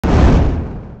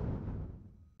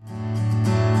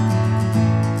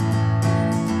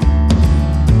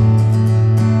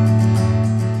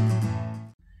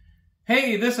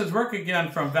Hey, this is Rick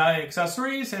again from Value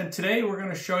Accessories, and today we're going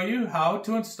to show you how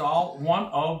to install one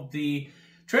of the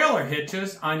trailer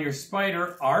hitches on your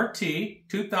Spyder RT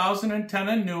 2010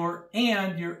 and newer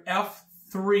and your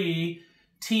F3T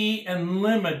and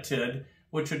Limited,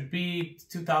 which would be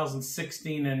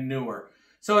 2016 and newer.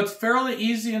 So it's fairly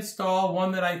easy install,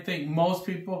 one that I think most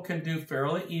people can do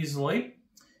fairly easily.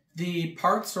 The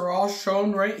parts are all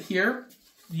shown right here.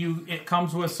 It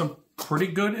comes with some pretty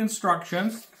good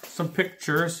instructions, some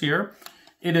pictures here.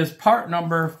 It is part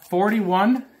number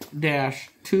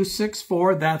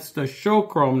 41-264. That's the show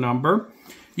chrome number.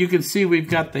 You can see we've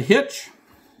got the hitch,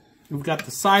 we've got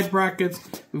the side brackets,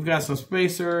 we've got some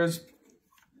spacers,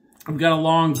 we've got a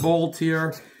long bolt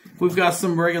here, we've got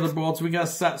some regular bolts, we got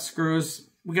set screws,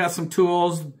 we got some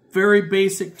tools, very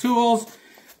basic tools,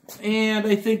 and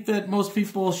I think that most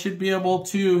people should be able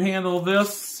to handle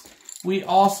this. We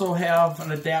also have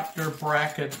an adapter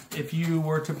bracket. If you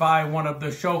were to buy one of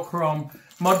the show chrome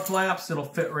mud flaps, it'll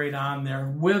fit right on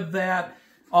there. With that,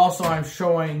 also I'm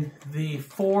showing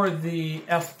for the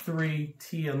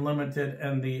F3T Unlimited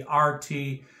and the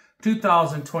RT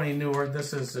 2020 newer,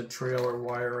 this is a trailer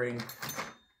wiring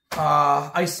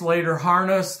isolator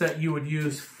harness that you would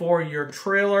use for your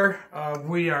trailer.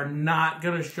 We are not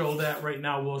going to show that right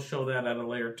now. We'll show that at a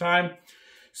later time.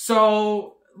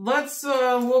 So let's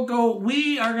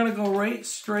we are going to go right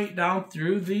straight down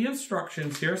through the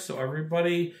instructions here so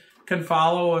everybody can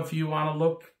follow if you want to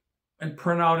look and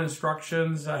print out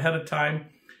instructions ahead of time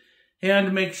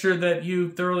and make sure that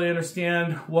you thoroughly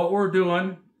understand what we're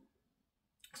doing.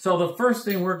 So the first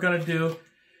thing we're going to do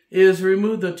is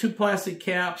remove the two plastic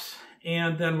caps,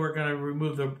 and then we're going to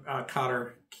remove the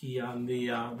cotter key on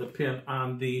the pin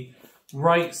on the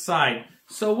right side.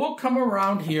 So we'll come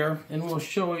around here and we'll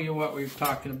show you what we're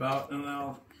talking about, and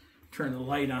I'll turn the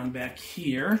light on back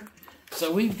here.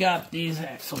 So we've got these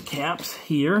axle caps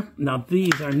here. Now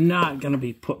these are not going to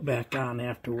be put back on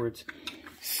afterwards.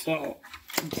 So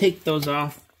take those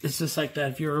off. It's just like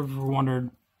that if you're ever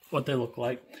wondered what they look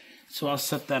like. So I'll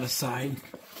set that aside.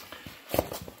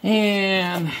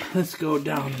 And let's go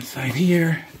down inside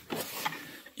here.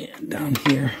 And down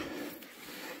here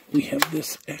we have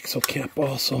this axle cap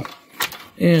also.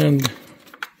 And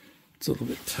it's a little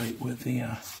bit tight with the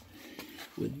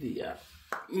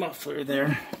muffler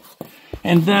there.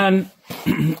 And then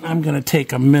I'm going to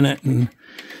take a minute and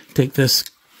take this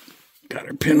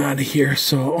cotter pin out of here.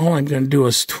 So all I'm going to do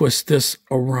is twist this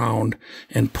around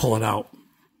and pull it out.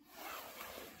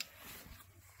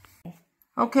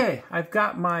 Okay, I've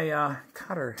got my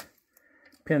cotter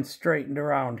pin straightened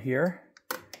around here.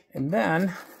 And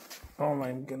then all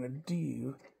I'm going to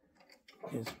do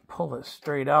is pull it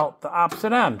straight out the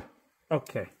opposite end.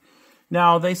 Okay.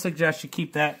 Now, they suggest you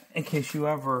keep that in case you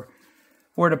ever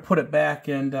were to put it back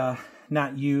and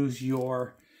not use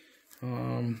your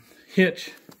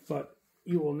hitch, but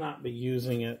you will not be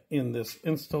using it in this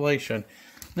installation.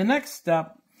 The next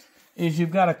step is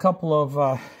you've got a couple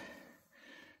of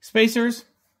spacers.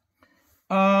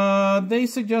 They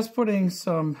suggest putting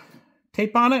some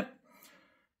tape on it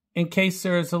in case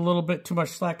there's a little bit too much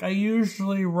slack. I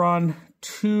usually run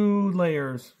 2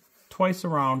 layers twice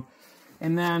around,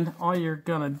 and then all you're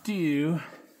gonna do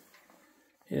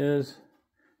is,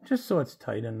 just so it's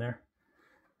tight in there,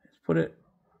 is put it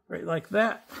right like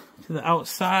that to the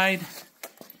outside,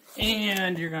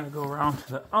 and you're gonna go around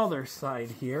to the other side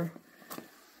here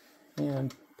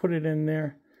and put it in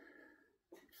there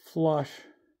flush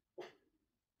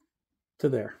to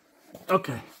there.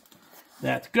 Okay,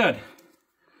 that's good.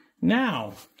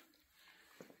 Now,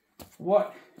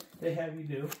 what they have you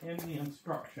do in the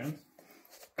instructions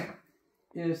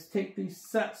is take these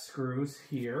set screws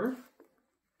here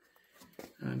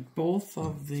and both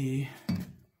of the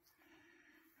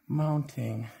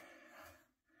mounting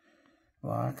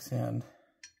blocks and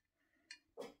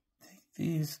take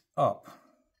these up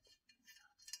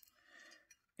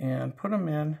and put them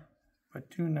in, but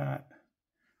do not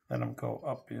let them go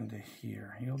up into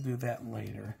here. You'll do that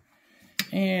later.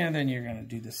 And then you're going to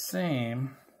do the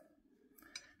same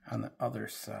on the other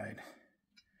side.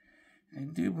 I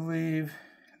do believe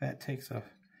that takes a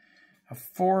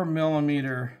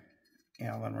 4mm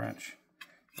Allen wrench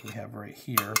that we have right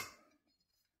here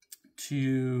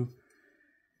to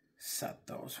set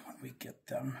those when we get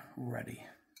them ready.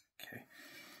 Okay,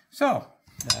 so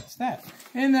that's that.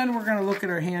 And then we're going to look at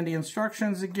our handy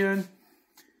instructions again.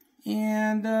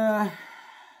 And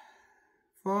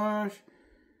flush,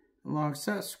 long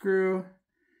set screw.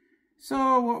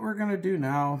 So what we're going to do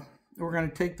now, we're going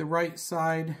to take the right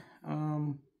side,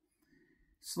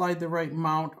 slide the right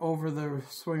mount over the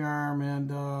swing arm, and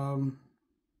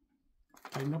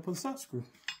tighten up with a set screw.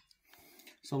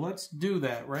 So let's do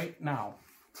that right now.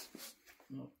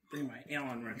 I'll bring my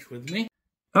Allen wrench with me.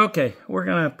 Okay, we're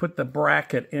gonna put the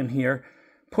bracket in here.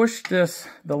 Push the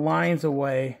lines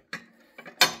away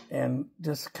and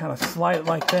just kind of slide it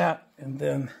like that, and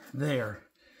then there.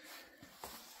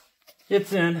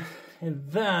 It's in, and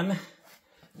then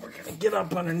we're gonna get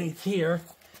up underneath here,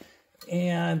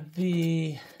 and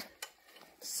the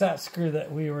set screw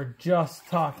that we were just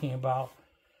talking about,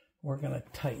 we're gonna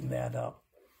tighten that up.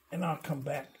 And I'll come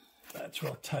back, that's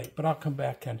real tight, but I'll come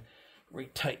back and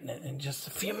retighten it in just a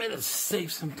few minutes,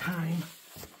 save some time.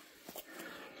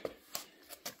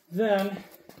 Then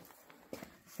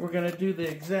we're going to do the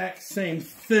exact same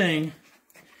thing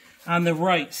on the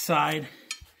right side,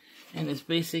 and it's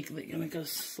basically going to go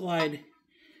slide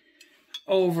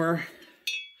over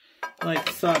like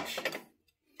such,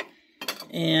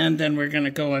 and then we're going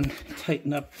to go and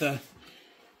tighten up the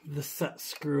set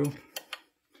screw,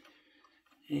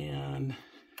 and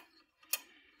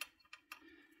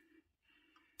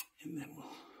then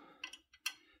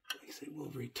we'll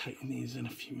retighten these in a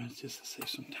few minutes just to save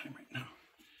some time right now.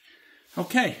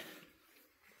 Okay.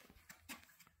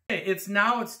 It's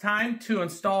time to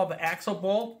install the axle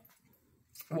bolt.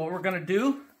 What we're going to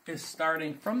do is,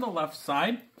 starting from the left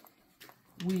side,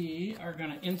 we are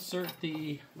going to insert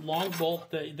the long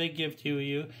bolt that they give to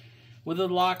you with a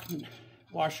lock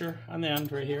washer on the end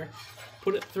right here.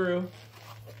 Put it through.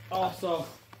 Also,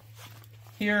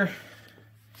 here,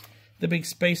 the big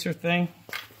spacer thing.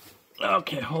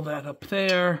 Okay, hold that up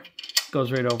there.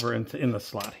 Goes right over in the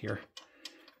slot here.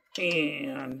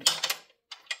 And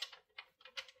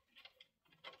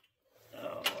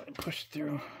push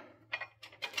through.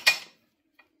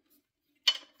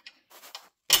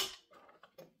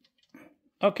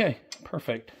 Okay,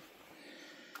 perfect.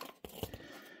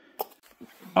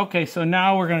 Okay, so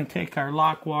now we're going to take our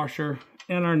lock washer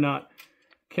and our nut,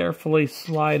 carefully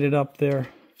slide it up there,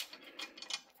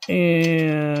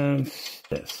 and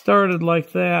get started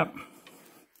like that.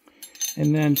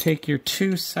 And then take your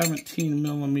two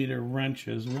 17mm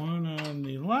wrenches, one on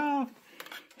the left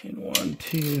and one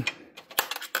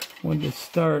to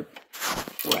start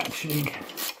ratcheting,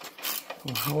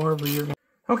 or however you're going.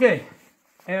 Okay,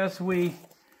 as we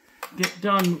get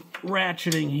done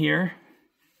ratcheting here,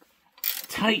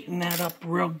 tighten that up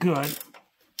real good.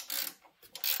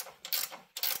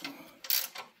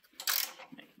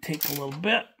 Take a little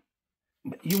bit,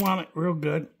 but you want it real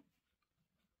good.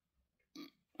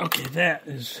 Okay, that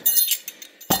is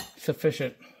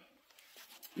sufficient.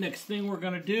 Next thing we're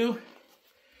going to do,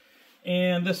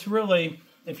 and this really,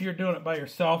 if you're doing it by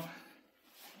yourself,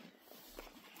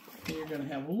 you're going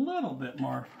to have a little bit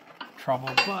more trouble,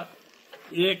 but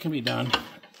it can be done.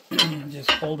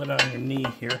 Just hold it on your knee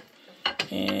here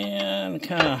and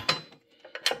kind of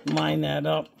line that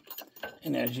up,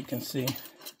 and as you can see,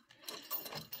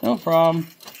 no problem.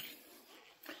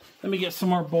 Let me get some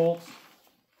more bolts.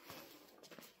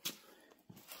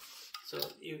 So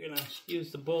you're going to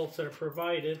use the bolts that are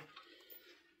provided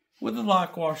with the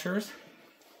lock washers.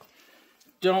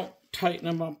 Don't tighten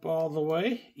them up all the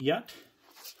way yet.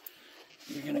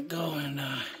 You're going to go and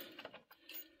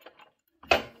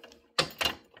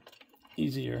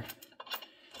easier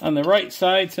on the right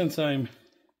side, since I'm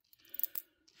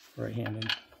right-handed.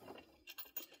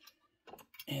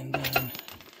 And then,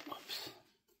 whoops.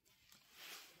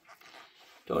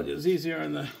 Told you it's easier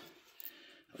on the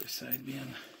other side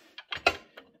being.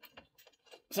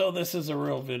 So this is a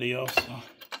real video, so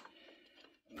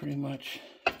pretty much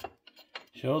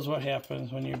shows what happens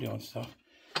when you're doing stuff.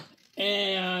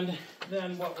 And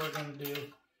then what we're going to do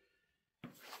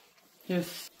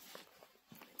is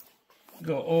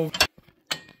go over.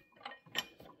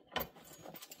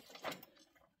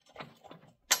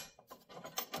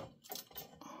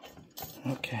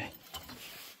 Okay.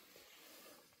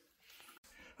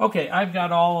 Okay, I've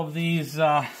got all of these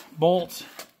bolts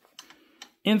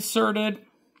inserted.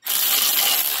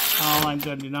 All I'm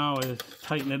going to do now is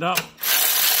tighten it up.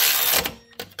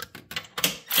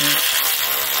 And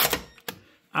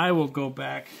I will go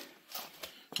back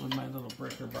with my little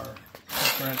breaker bar.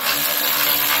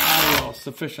 I will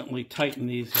sufficiently tighten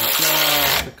these in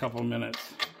just a couple minutes.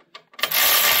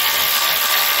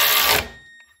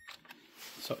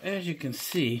 So as you can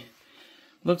see,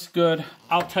 looks good.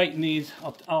 I'll tighten these.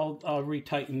 I'll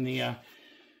retighten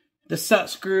the set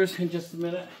screws in just a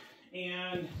minute.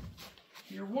 And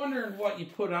you're wondering what you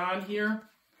put on here.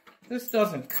 This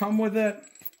doesn't come with it,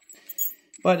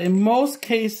 but in most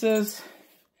cases,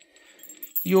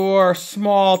 your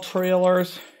small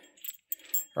trailers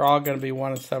are all going to be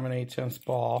 1 7/8 inch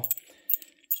ball.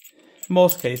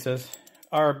 Most cases,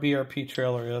 our BRP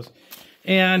trailer is.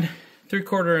 And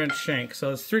 3/4 inch shank.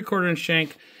 So it's 3/4 inch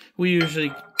shank. We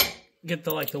usually get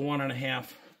the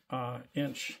 1.5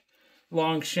 inch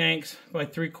long shanks by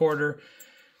 3/4.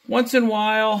 Once in a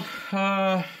while,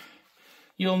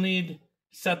 you'll need to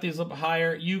set these a little bit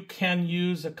higher. You can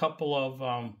use a couple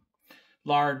of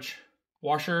large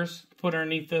washers to put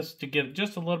underneath this to get it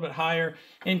just a little bit higher.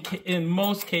 In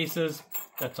most cases,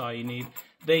 that's all you need.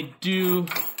 They do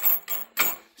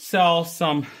sell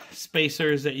some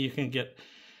spacers that you can get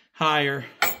higher,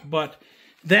 but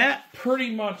that pretty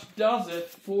much does it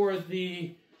for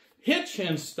the hitch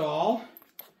install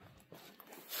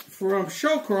from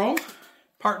Showchrome,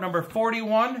 part number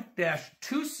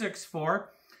 41-264.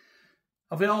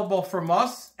 Available from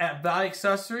us at Value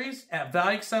Accessories at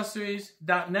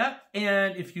valueaccessories.net.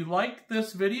 And if you like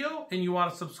this video and you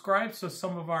want to subscribe to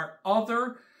some of our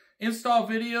other install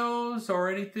videos or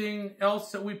anything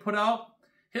else that we put out,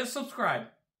 hit subscribe.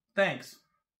 Thanks.